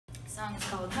song is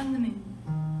called Hung the Moon.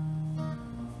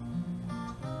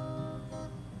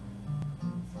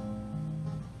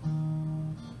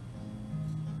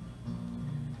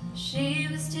 She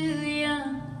was too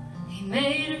young, he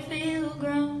made her feel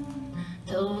grown,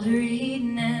 told her he'd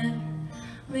never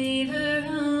leave her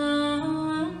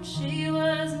alone. She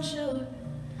wasn't sure,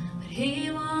 but he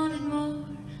wanted more,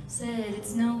 said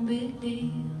it's no big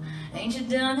deal, ain't you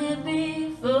done it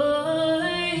before?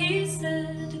 He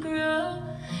said to grow,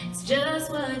 it's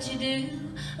just what you do,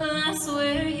 well I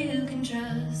swear you can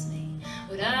trust me,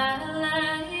 but I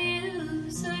like you.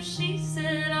 So she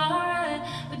said alright,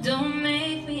 but don't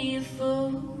make me a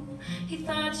fool. He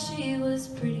thought she was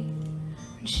pretty,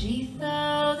 and she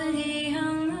thought that he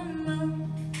hung the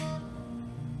moon.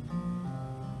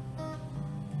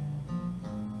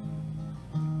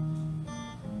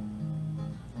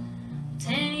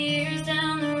 "10 years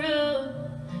down the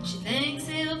road, she thinks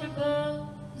he'll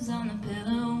propose on the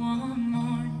pillow one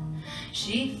morning.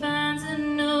 She finds a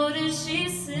note as she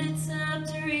sits up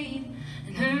to read.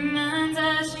 In her mind's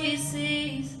eye she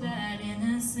sees that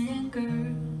innocent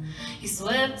girl. He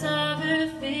swept off her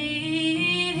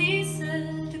feet. He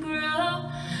said to grow,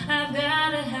 I've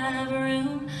gotta have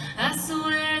room, I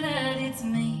swear that it's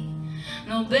me.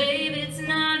 No babe, it's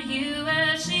not you.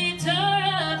 As she tore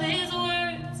up his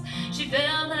words, she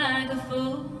felt like a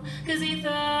fool, 'cause he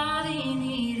thought he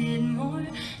needed more,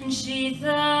 and she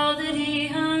thought that he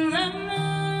hung the moon.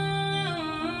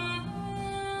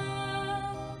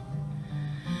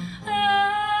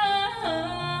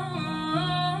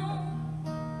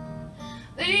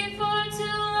 Before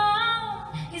too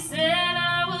long, he said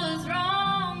I was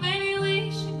wrong. Baby,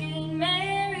 we should get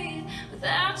married.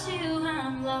 Without you,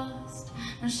 I'm lost.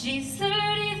 Now she's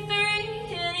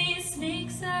 33 and he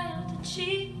sneaks out to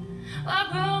cheat, while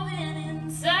growing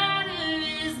inside her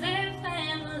is their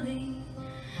family.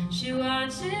 She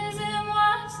watches him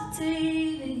watch the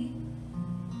TV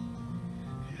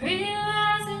and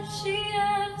realizes she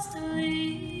has to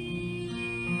leave.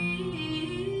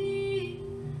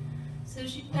 So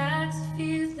she packs a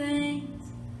few things,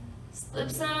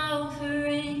 slips off her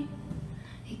ring.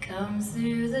 He comes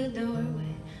through the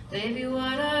doorway. Baby,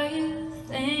 what are you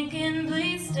thinking?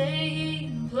 Please stay, he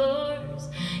implores.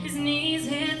 His knees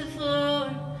hit the floor,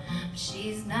 but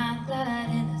she's not that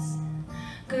innocent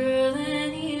girl